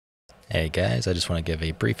Hey guys, I just want to give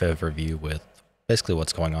a brief overview with basically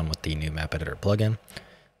what's going on with the new map editor plugin.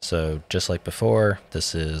 So just like before,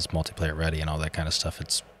 this is multiplayer ready and all that kind of stuff.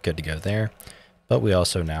 It's good to go there. But we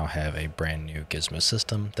also now have a brand new gizmo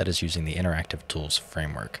system that is using the interactive tools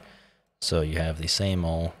framework. So you have the same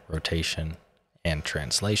old rotation and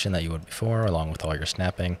translation that you would before, along with all your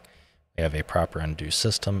snapping. We have a proper undo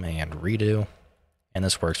system and redo. And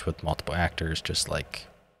this works with multiple actors just like,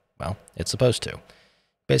 well, it's supposed to.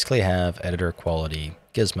 Basically have editor quality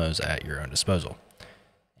gizmos at your own disposal.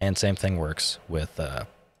 And same thing works with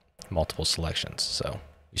multiple selections. So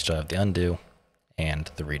you still have the undo and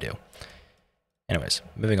the redo. Anyways,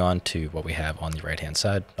 moving on to what we have on the right hand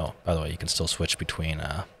side. Oh, by the way, you can still switch between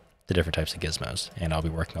the different types of gizmos, and I'll be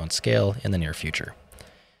working on scale in the near future.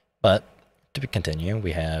 But to continue,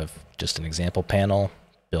 we have just an example panel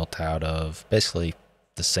built out of basically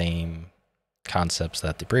the same concepts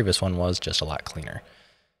that the previous one was, just a lot cleaner.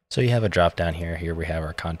 So you have a drop down here. Here we have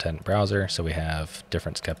our content browser. So we have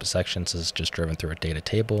different types of sections. This is just driven through a data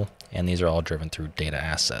table, and these are all driven through data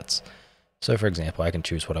assets. So for example, I can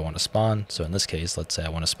choose what I want to spawn. So in this case, let's say I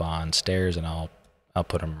want to spawn stairs, and I'll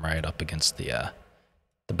put them right up against the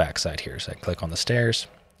backside here. So I click on the stairs,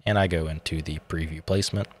 and I go into the preview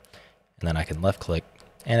placement, and then I can left click,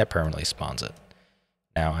 and it permanently spawns it.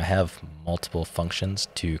 Now I have multiple functions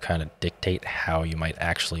to kind of dictate how you might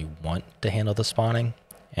actually want to handle the spawning.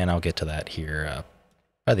 And I'll get to that here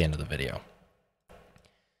by the end of the video.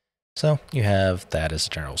 So you have that as a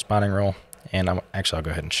general spawning rule, and I'll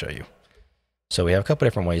go ahead and show you. So we have a couple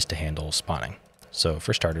different ways to handle spawning. So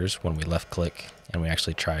for starters, when we left click and we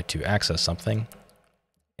actually try to access something,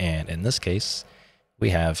 and in this case,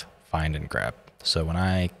 we have find and grab. So when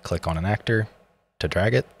I click on an actor to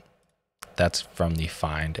drag it, that's from the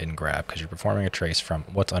find and grab because you're performing a trace from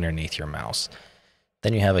what's underneath your mouse.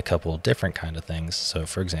 Then you have a couple different kind of things. So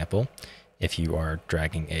for example, if you are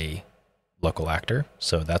dragging a local actor,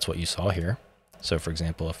 so that's what you saw here. So for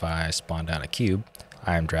example, if I spawn down a cube,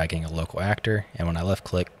 I am dragging a local actor, and when I left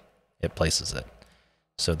click, it places it.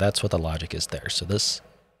 So that's what the logic is there. So this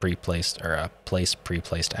pre-placed or a place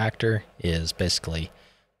pre-placed actor is basically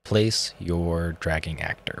place your dragging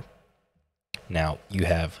actor. Now you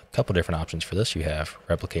have a couple different options for this. You have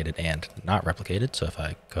replicated and not replicated. So if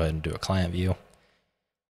I go ahead and do a client view,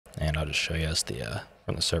 and I'll just show you as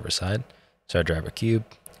from the server side. So I drag a cube,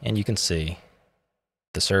 and you can see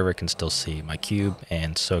the server can still see my cube,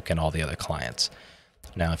 and so can all the other clients.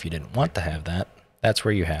 Now, if you didn't want to have that, that's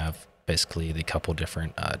where you have basically the couple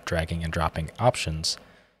different dragging and dropping options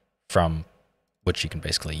from which you can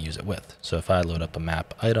basically use it with. So if I load up a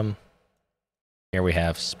map item, here we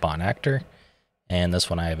have spawn actor, and this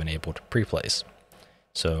one I have enabled to pre-place.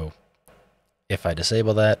 So if I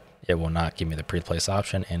disable that, it will not give me the pre-place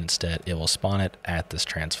option, and instead it will spawn it at this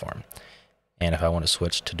transform. And if I want to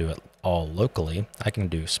switch to do it all locally, I can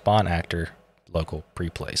do spawn actor local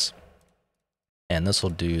pre-place. And this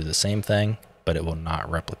will do the same thing, but it will not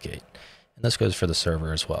replicate. And this goes for the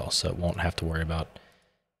server as well, so it won't have to worry about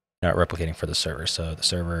not replicating for the server. So the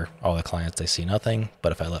server, all the clients, they see nothing,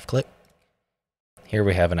 but if I left click, here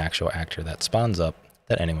we have an actual actor that spawns up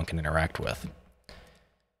that anyone can interact with.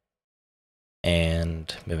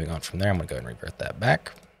 And moving on from there, I'm going to go ahead and revert that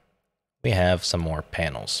back. We have some more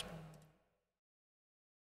panels.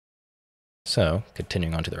 So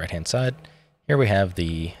continuing on to the right hand side, here we have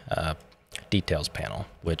the details panel,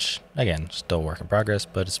 which again, still work in progress,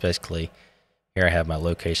 but it's basically, here I have my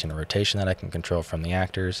location and rotation that I can control from the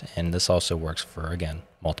actors. And this also works for, again,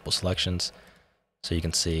 multiple selections. So you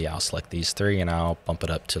can see I'll select these three and I'll bump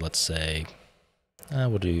it up to, let's say,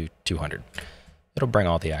 we'll do 200. It'll bring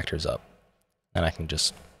all the actors up. And I can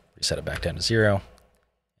just reset it back down to 0,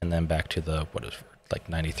 and then back to the, what is like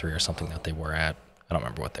 93 or something that they were at. I don't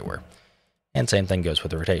remember what they were. And same thing goes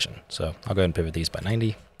with the rotation. So I'll go ahead and pivot these by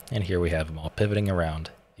 90, and here we have them all pivoting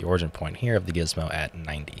around the origin point here of the gizmo at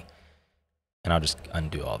 90. And I'll just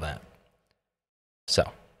undo all that. So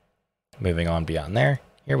moving on beyond there,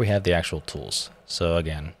 here we have the actual tools. So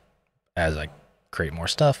again, as I create more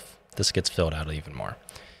stuff, this gets filled out even more.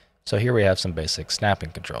 So here we have some basic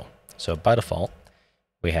snapping control. So by default,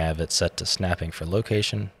 we have it set to snapping for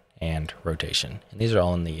location and rotation. And these are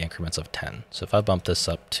all in the increments of 10. So if I bump this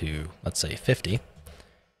up to, let's say, 50,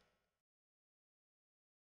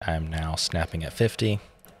 I'm now snapping at 50,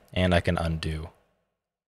 and I can undo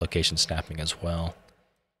location snapping as well.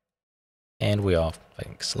 And I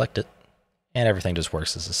can select it, and everything just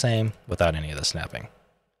works as the same without any of the snapping.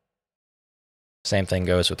 Same thing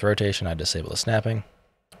goes with rotation. I disable the snapping.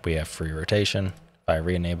 We have free rotation. If I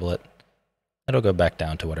re-enable it, it'll go back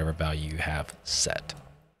down to whatever value you have set.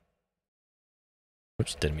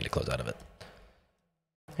 Oops, didn't mean to close out of it.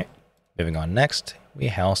 Okay. Moving on next, we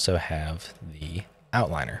also have the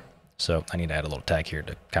outliner. So I need to add a little tag here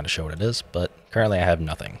to kind of show what it is, but currently I have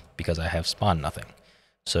nothing because I have spawned nothing.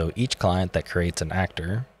 So each client that creates an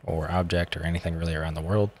actor or object or anything really around the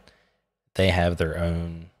world, they have their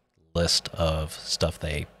own list of stuff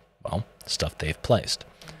they've placed.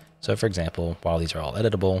 So for example, while these are all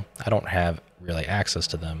editable, I don't have really access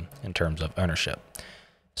to them in terms of ownership.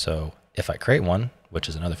 So if I create one, which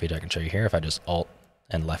is another feature I can show you here, if I just Alt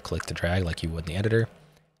and left click to drag like you would in the editor,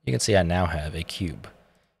 you can see I now have a cube.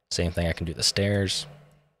 Same thing, I can do the stairs.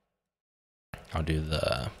 I'll do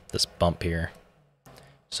this bump here,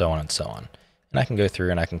 so on and so on. And I can go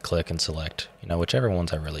through and I can click and select, whichever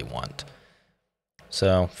ones I really want.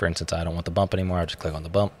 So for instance, I don't want the bump anymore. I'll just click on the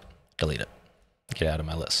bump, delete it, get out of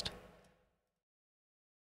my list.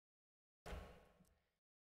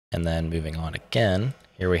 And then moving on again,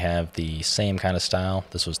 here we have the same kind of style.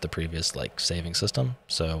 This was the previous saving system.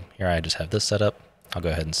 So here I just have this set up. I'll go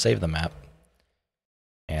ahead and save the map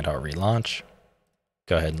and I'll relaunch.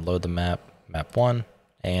 Go ahead and load the map, map 1,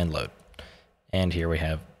 and load. And here we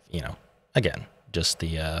have, again, just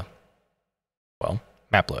the,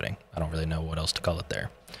 map loading. I don't really know what else to call it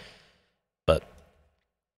there. But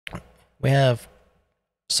we have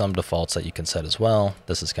some defaults that you can set as well.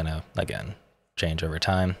 This is going to, again, change over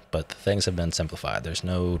time, but the things have been simplified. There's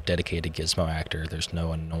no dedicated gizmo actor. There's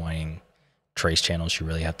no annoying trace channels you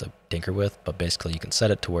really have to tinker with, but basically you can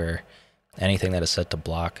set it to where anything that is set to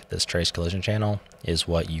block this trace collision channel is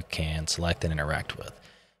what you can select and interact with.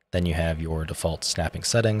 Then you have your default snapping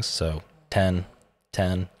settings, so 10,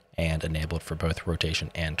 10, and enabled for both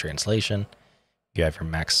rotation and translation. You have your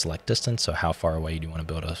max select distance, so how far away do you want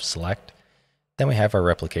to be able to select. Then we have our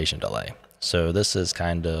replication delay. So this is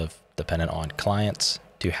kind of dependent on clients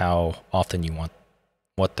to how often you want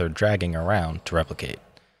what they're dragging around to replicate.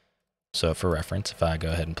 So for reference, if I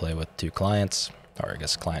go ahead and play with 2 clients, or I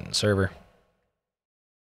guess client and server,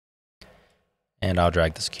 and I'll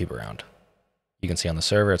drag this cube around. You can see on the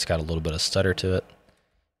server, it's got a little bit of stutter to it.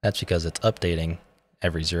 That's because it's updating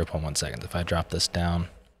every 0.1 seconds. If I drop this down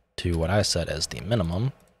to what I set as the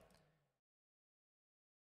minimum,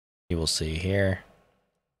 you will see here,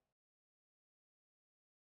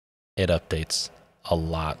 it updates a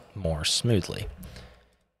lot more smoothly.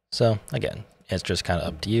 So again, it's just kind of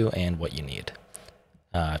up to you and what you need.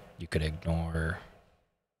 You could ignore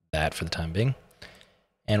that for the time being.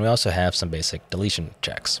 And we also have some basic deletion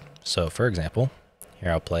checks. So for example,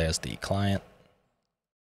 here I'll play as the client.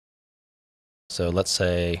 So let's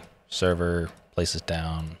say server places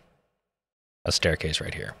down a staircase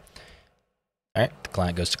right here. All right, the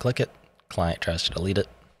client goes to click it, client tries to delete it,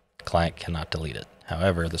 client cannot delete it.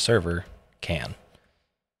 However, the server can.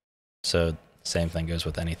 So same thing goes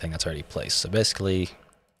with anything that's already placed. So basically,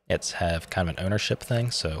 it's have kind of an ownership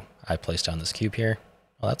thing. So I place down this cube here.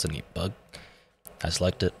 Well, that's a neat bug. I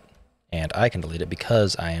select it, and I can delete it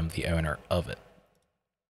because I am the owner of it.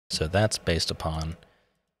 So that's based upon,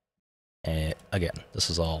 again, this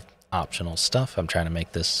is all optional stuff. I'm trying to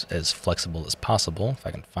make this as flexible as possible, if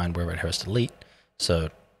I can find where it has delete.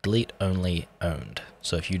 So delete only owned.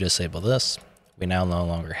 So if you disable this, we now no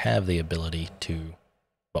longer have the ability to,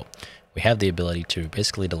 we have the ability to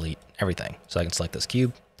basically delete everything. So I can select this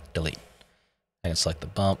cube, delete. I can select the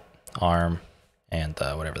bump, arm, and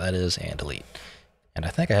whatever that is, and delete. And I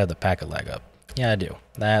think I have the packet lag up. Yeah, I do.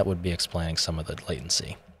 That would be explaining some of the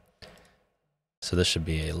latency. So this should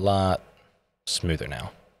be a lot smoother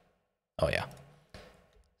now. Oh yeah.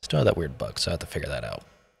 Still have that weird bug, so I have to figure that out.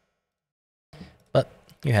 But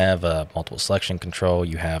you have multiple selection control.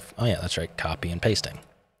 You have, oh yeah, that's right, copy and pasting.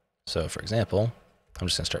 So for example, I'm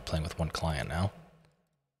just going to start playing with one client now.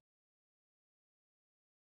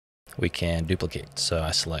 We can duplicate. So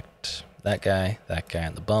I select that guy,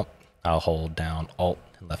 and the bump. I'll hold down Alt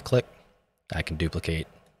and left click. I can duplicate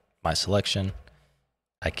my selection.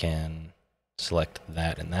 I can select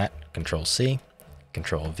that and that, Control C,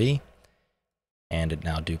 Control V, and it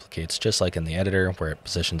now duplicates just like in the editor where it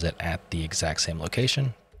positions it at the exact same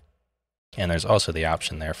location. And there's also the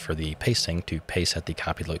option there for the pasting to paste at the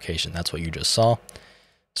copied location. That's what you just saw.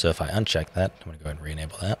 So if I uncheck that, I'm going to go ahead and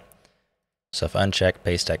re-enable that. So if I uncheck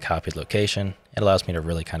paste at copied location, it allows me to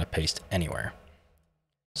really kind of paste anywhere.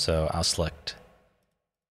 So I'll select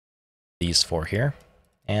these 4 here,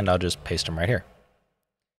 and I'll just paste them right here.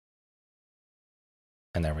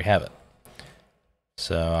 And there we have it.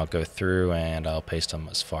 So I'll go through and I'll paste them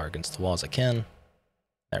as far against the wall as I can.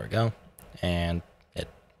 There we go. And it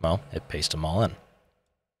pastes them all in.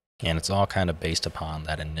 And it's all kind of based upon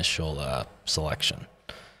that initial selection.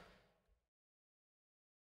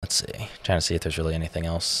 let's see. Trying to see if there's really anything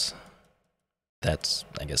else that's,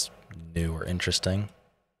 I guess, new or interesting.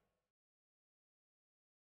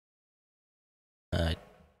 I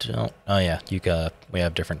don't. Oh yeah, we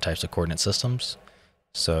have different types of coordinate systems.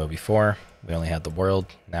 So before we only had the world.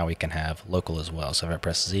 Now we can have local as well. So if I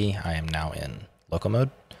press Z, I am now in local mode.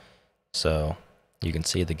 So you can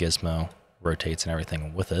see the gizmo rotates and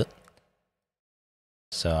everything with it.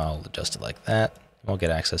 So I'll adjust it like that. We'll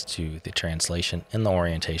get access to the translation in the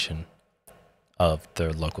orientation of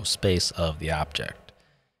the local space of the object.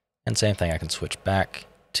 And same thing, I can switch back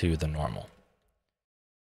to the normal.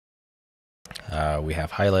 We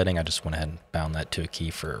have highlighting. I just went ahead and bound that to a key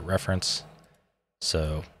for reference.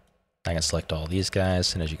 So I can select all these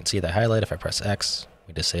guys, and as you can see, they highlight. If I press X,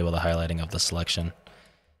 we disable the highlighting of the selection.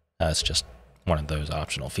 It's just one of those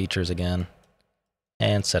optional features again.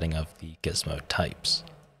 And setting of the gizmo types.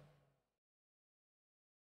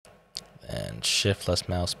 And shift less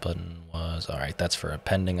mouse button was, all right, that's for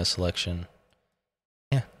appending a selection.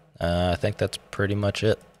 Yeah, I think that's pretty much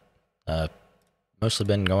it. Mostly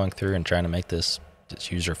been going through and trying to make this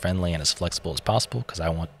user-friendly and as flexible as possible, because I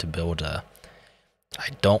want to build I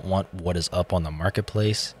don't want what is up on the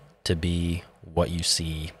marketplace to be what you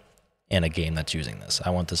see in a game that's using this.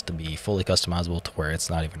 I want this to be fully customizable to where it's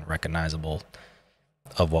not even recognizable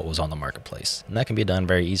of what was on the marketplace. And that can be done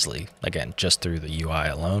very easily, again, just through the UI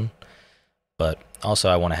alone. But also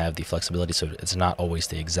I want to have the flexibility so it's not always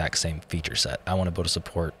the exact same feature set. I want to be able to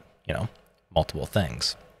support, multiple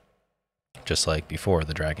things. Just like before,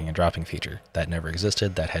 the dragging and dropping feature. That never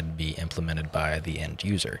existed. That had to be implemented by the end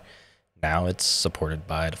user. Now it's supported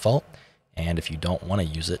by default. And if you don't want to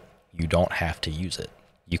use it, you don't have to use it.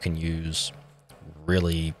 You can use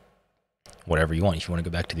really whatever you want. If you want to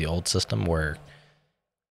go back to the old system where,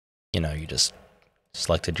 you just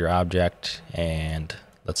selected your object and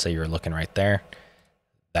let's say you're looking right there,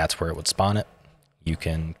 that's where it would spawn it. You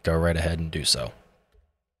can go right ahead and do so.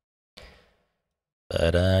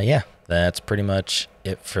 But yeah, that's pretty much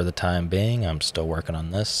it for the time being. I'm still working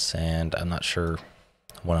on this, and I'm not sure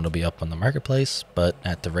when it'll be up on the marketplace, but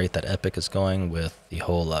at the rate that Epic is going with the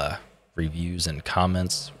whole reviews and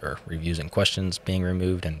comments, or reviews and questions being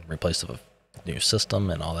removed and replaced with a new system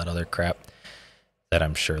and all that other crap, that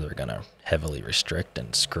I'm sure they're going to heavily restrict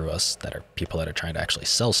and screw us that are people that are trying to actually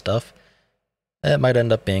sell stuff. It might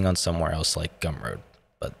end up being on somewhere else like Gumroad.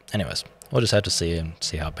 But anyways, we'll just have to see and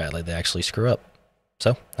see how badly they actually screw up.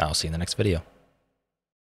 So I'll see you in the next video.